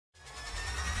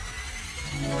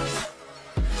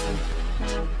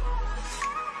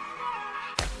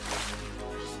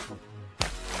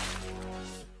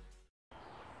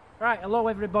Right, hello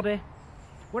everybody.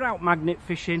 We're out magnet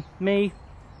fishing. Me,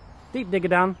 Deep Digger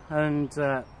Dan, and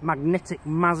Magnetic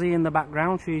Mazzy in the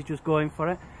background. She's just going for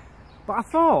it. But I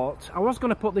thought, I was going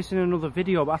to put this in another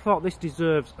video, but I thought this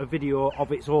deserves a video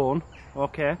of its own.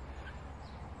 Okay.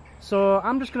 So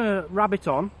I'm just going to rabbit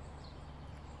on.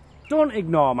 Don't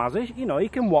ignore Mazzy. You know, you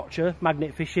can watch her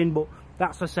magnet fishing, but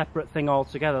that's a separate thing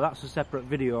altogether. That's a separate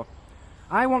video.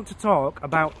 I want to talk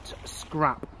about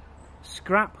scrap.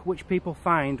 Scrap which people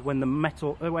find when the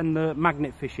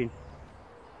magnet fishing,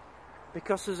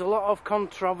 because there's a lot of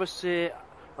controversy,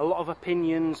 a lot of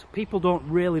opinions. People don't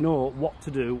really know what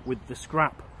to do with the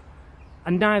scrap,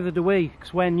 and neither do we,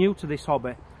 because we're new to this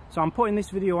hobby. So I'm putting this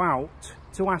video out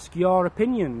to ask your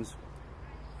opinions.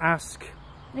 Ask,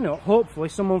 you know, hopefully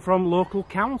someone from local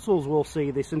councils will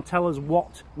see this and tell us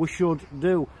what we should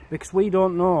do, because we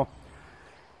don't know.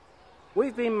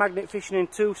 We've been magnet fishing in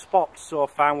 2 spots so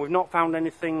far, and we've not found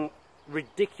anything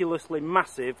ridiculously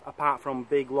massive apart from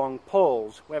big long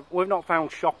poles. We've not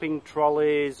found shopping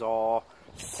trolleys or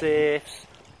safes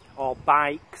or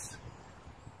bikes.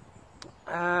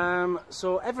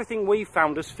 So everything we've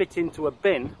found has fit into a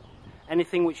bin.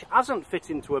 Anything which hasn't fit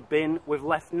into a bin, we've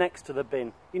left next to the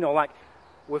bin. You know, like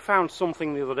we found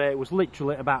something the other day. It was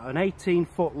literally about an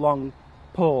 18-foot long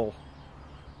pole,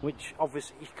 which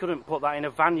obviously you couldn't put that in a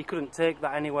van, you couldn't take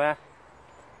that anywhere.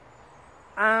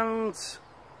 And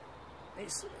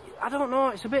it's, I don't know,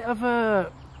 it's a bit of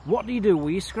a, what do you do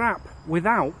with your scrap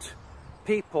without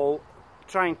people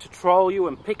trying to troll you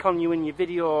and pick on you in your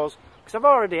videos? Because I've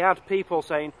already had people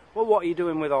saying, well, what are you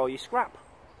doing with all your scrap?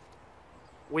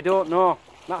 We don't know.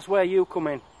 That's where you come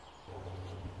in.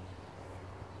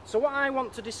 So what I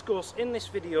want to discuss in this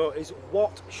video is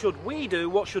what should we do,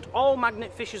 what should all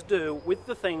magnet fishers do with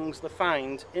the things they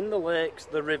find in the lakes,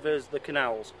 the rivers, the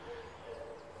canals.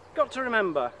 Got to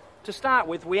remember, to start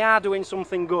with, we are doing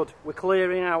something good. We're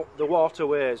clearing out the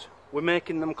waterways. We're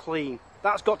making them clean.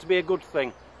 That's got to be a good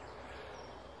thing.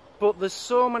 But there's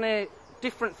so many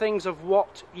different things of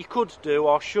what you could do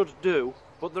or should do,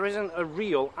 but there isn't a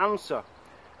real answer.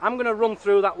 I'm going to run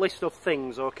through that list of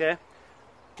things, okay?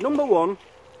 Number 1,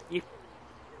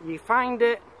 you find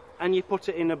it and you put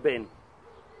it in a bin,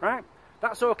 right?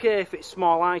 That's okay if it's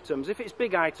small items. If it's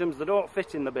big items that don't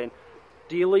fit in the bin,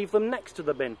 do you leave them next to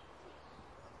the bin?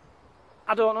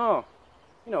 I don't know.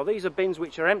 You know, these are bins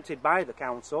which are emptied by the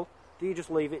council. Do you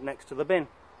just leave it next to the bin?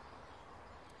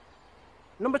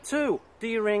 Number 2, do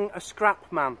you ring a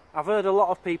scrap man? I've heard a lot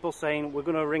of people saying we're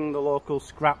going to ring the local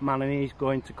scrap man and he's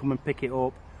going to come and pick it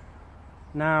up.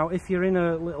 Now, if you're in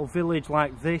a little village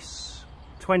like this,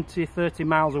 20-30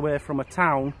 miles away from a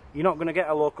town, you're not going to get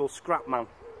a local scrap man.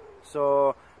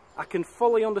 So I can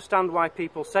fully understand why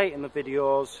people say it in the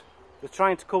videos. They're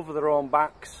trying to cover their own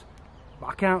backs, but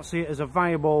I can't see it as a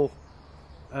viable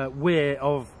way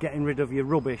of getting rid of your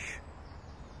rubbish.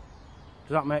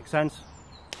 Does that make sense?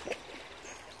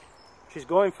 She's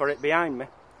going for it behind me.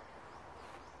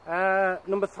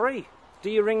 Number 3,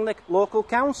 do you ring the local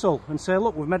council and say,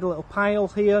 look, we've made a little pile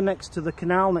here next to the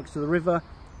canal, next to the river.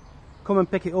 Come and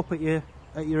pick it up at your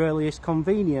earliest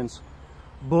convenience.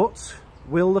 But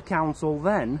will the council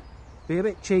then be a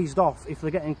bit cheesed off if they're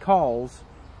getting calls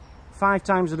 5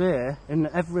 times a day in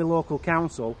every local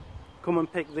council, come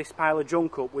and pick this pile of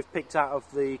junk up we've picked out of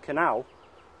the canal,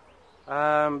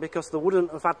 because they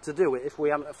wouldn't have had to do it if we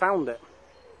hadn't found it.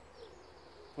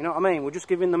 You know what I mean? We're just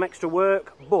giving them extra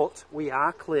work, but we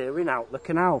are clearing out the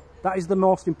canal. That is the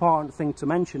most important thing to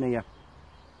mention here.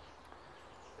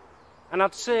 And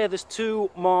I'd say there's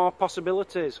 2 more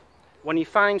possibilities. When you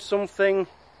find something,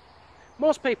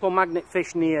 most people magnet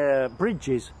fish near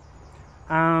bridges,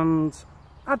 and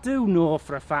I do know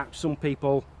for a fact some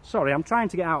people, sorry, I'm trying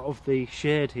to get out of the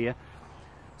shade here,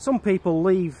 some people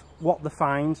leave what they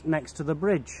find next to the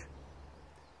bridge,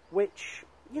 which,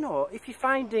 you know, if you're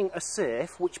finding a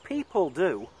safe, which people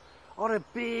do, or a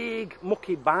big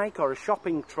mucky bike or a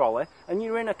shopping trolley, and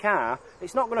you're in a car,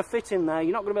 it's not going to fit in there,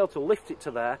 you're not going to be able to lift it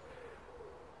to there.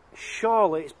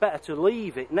 Surely it's better to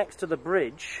leave it next to the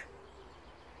bridge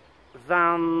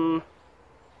than,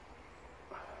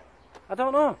 I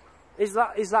don't know, is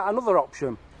that another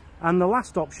option? And the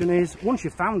last option is, once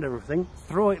you've found everything,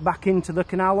 throw it back into the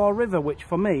canal or river, which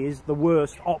for me is the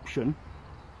worst option.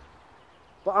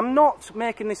 But I'm not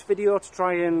making this video to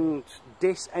try and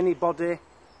diss anybody.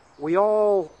 We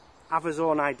all have his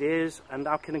own ideas, and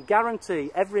I can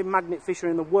guarantee every magnet fisher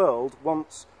in the world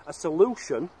wants a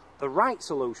solution, the right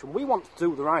solution. We want to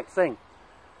do the right thing,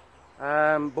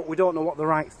 but we don't know what the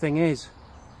right thing is.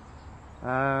 You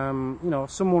know,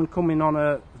 someone coming on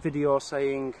a video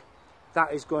saying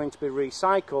that is going to be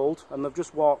recycled and they've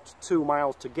just walked 2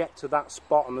 miles to get to that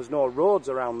spot and there's no roads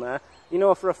around there, you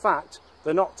know for a fact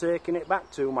they're not taking it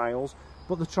back 2 miles,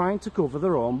 but they're trying to cover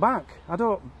their own back. I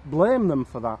don't blame them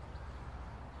for that.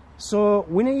 So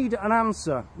we need an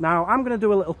answer. Now I'm going to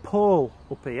do a little poll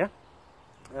up here,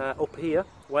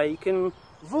 where you can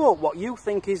vote what you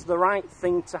think is the right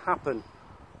thing to happen.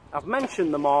 I've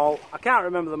mentioned them all. I can't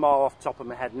remember them all off the top of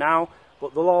my head now,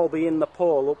 but they'll all be in the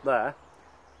poll up there.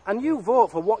 And you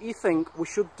vote for what you think we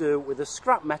should do with the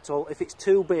scrap metal if it's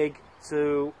too big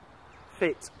to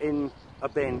fit in a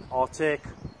bin or take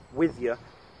with you.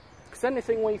 Because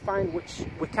anything we find which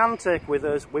we can take with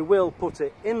us, we will put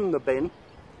it in the bin.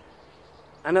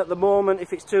 And at the moment,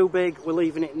 if it's too big, we're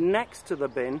leaving it next to the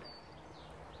bin.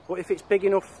 But if it's big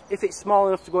enough, if it's small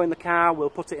enough to go in the car, we'll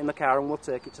put it in the car and we'll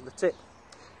take it to the tip.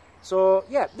 So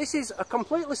yeah, this is a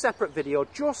completely separate video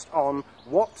just on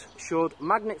what should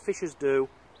magnet fishers do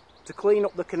to clean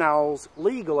up the canals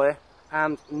legally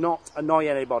and not annoy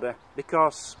anybody,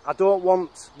 because I don't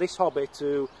want this hobby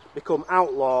to become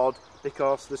outlawed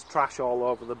because there's trash all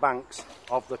over the banks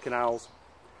of the canals.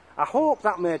 I hope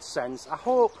that made sense. I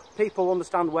hope people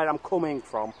understand where I'm coming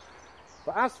from.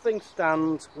 But as things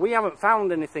stand, we haven't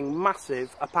found anything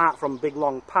massive apart from big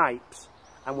long pipes,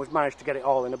 and we've managed to get it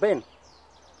all in a bin.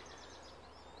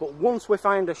 But once we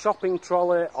find a shopping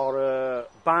trolley or a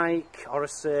bike or a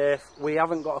safe, we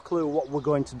haven't got a clue what we're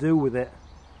going to do with it.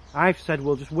 I've said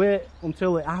we'll just wait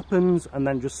until it happens and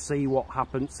then just see what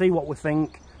happens, see what we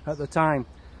think at the time.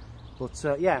 But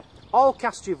yeah, all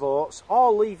cast your votes,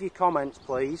 all leave your comments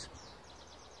please.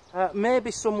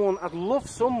 Maybe someone, I'd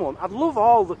love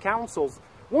all the councils.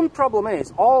 One problem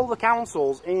is, all the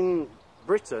councils in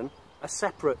Britain are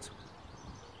separate.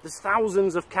 There's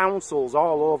thousands of councils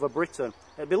all over Britain.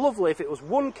 It'd be lovely if it was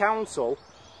one council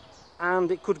and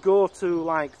it could go to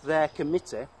like their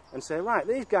committee and say, right,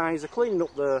 these guys are cleaning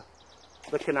up the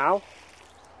canal.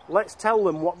 Let's tell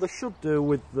them what they should do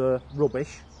with the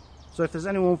rubbish. So if there's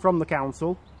anyone from the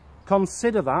council,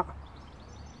 consider that.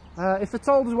 If they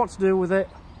told us what to do with it,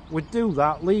 we'd do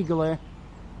that legally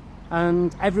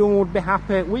and everyone would be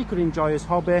happy. We could enjoy his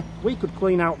hobby, we could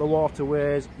clean out the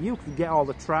waterways, you could get all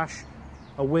the trash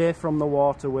away from the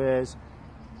waterways,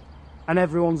 and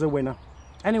everyone's a winner.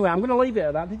 Anyway, I'm going to leave it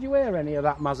at that. Did you hear any of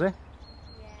that, Mazzy?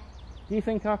 Yeah. Do you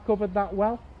think I covered that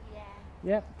well? Yeah.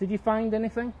 Yeah. Did you find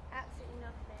anything? Absolutely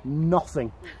nothing.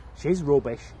 Nothing. She's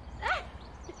rubbish.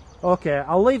 Okay,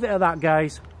 I'll leave it at that,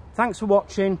 guys. Thanks for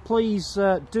watching. Please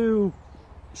do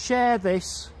share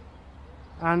this,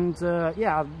 and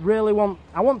yeah,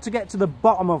 I want to get to the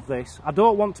bottom of this. I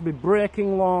don't want to be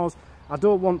breaking laws. I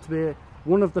don't want to be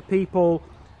one of the people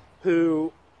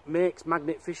who makes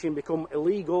magnet fishing become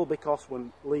illegal because we're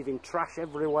leaving trash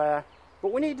everywhere.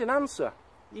 But we need an answer.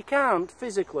 You can't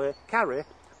physically carry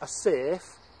a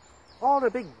safe or a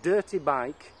big dirty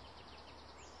bike.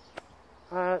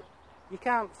 You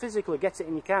can't physically get it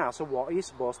in your car, so what are you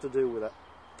supposed to do with it?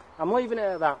 I'm leaving it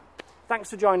at that.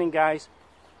 Thanks for joining, guys.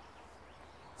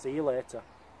 See you later.